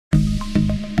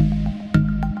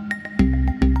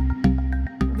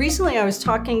Recently, I was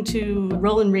talking to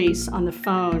Roland Reese on the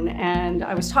phone, and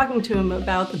I was talking to him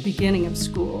about the beginning of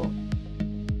school.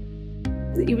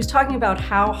 He was talking about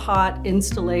how hot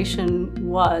installation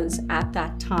was at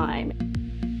that time.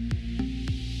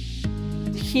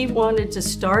 He wanted to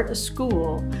start a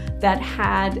school that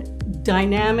had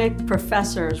dynamic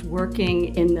professors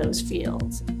working in those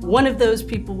fields. One of those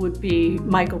people would be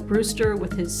Michael Brewster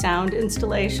with his sound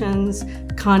installations,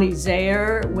 Connie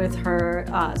Zayer with her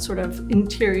sort of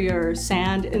interior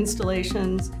sand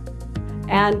installations.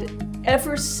 And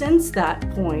ever since that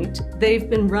point, they've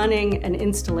been running an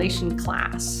installation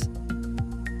class.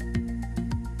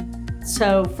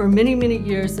 So for many, many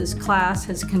years, this class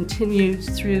has continued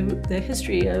through the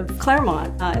history of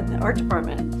Claremont, the art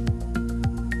department.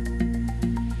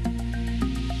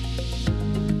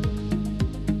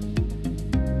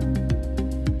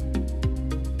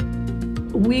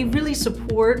 We really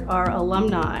support our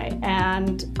alumni,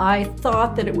 and I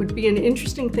thought that it would be an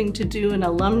interesting thing to do an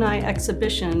alumni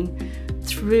exhibition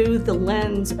through the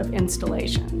lens of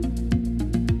installation.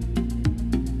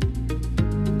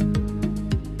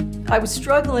 I was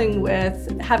struggling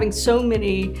with having so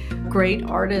many great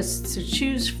artists to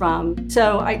choose from,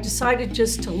 so I decided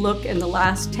just to look in the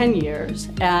last 10 years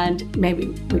and maybe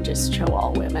we just show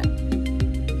all women.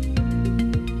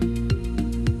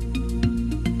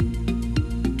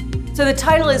 So the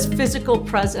title is Physical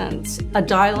Presence, a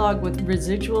dialogue with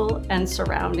residual and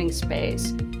surrounding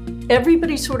space.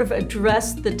 Everybody sort of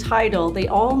addressed the title. They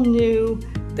all knew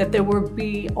that there would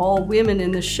be all women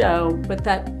in the show, but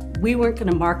that we weren't going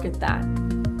to market that.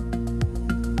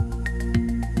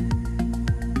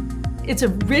 It's a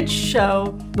rich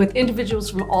show with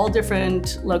individuals from all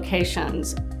different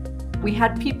locations. We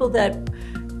had people that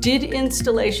did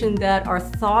installation that are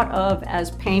thought of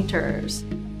as painters.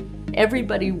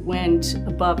 Everybody went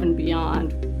above and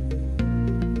beyond.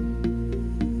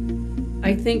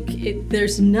 I think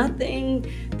there's nothing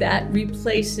that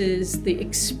replaces the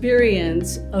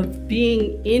experience of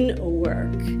being in a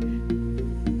work.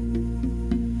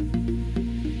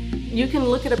 You can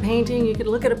look at a painting, you can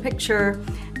look at a picture,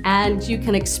 and you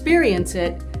can experience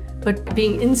it, but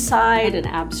being inside an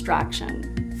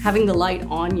abstraction, having the light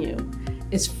on you,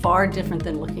 is far different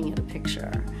than looking at a picture.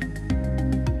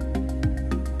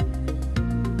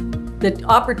 The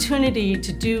opportunity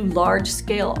to do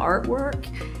large-scale artwork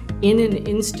in an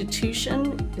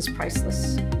institution is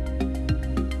priceless.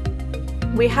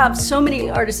 We have so many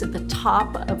artists at the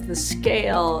top of the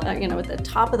scale, at the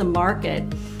top of the market.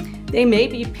 They may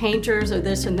be painters or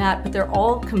this and that, but they're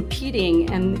all competing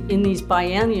in these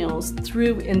biennials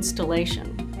through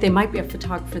installation. They might be a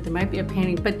photographer, they might be a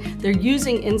painting, but they're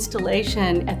using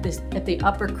installation at the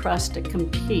upper crust to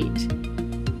compete.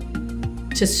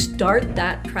 To start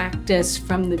that practice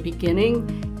from the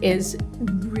beginning is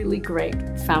really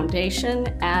great foundation.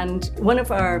 And one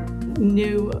of our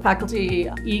new faculty,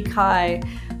 Kai,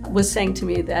 was saying to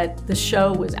me that the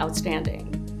show was outstanding.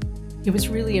 He was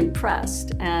really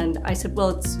impressed, and I said, well,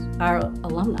 it's our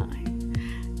alumni.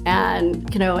 And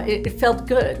it felt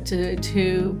good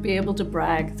to be able to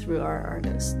brag through our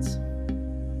artists.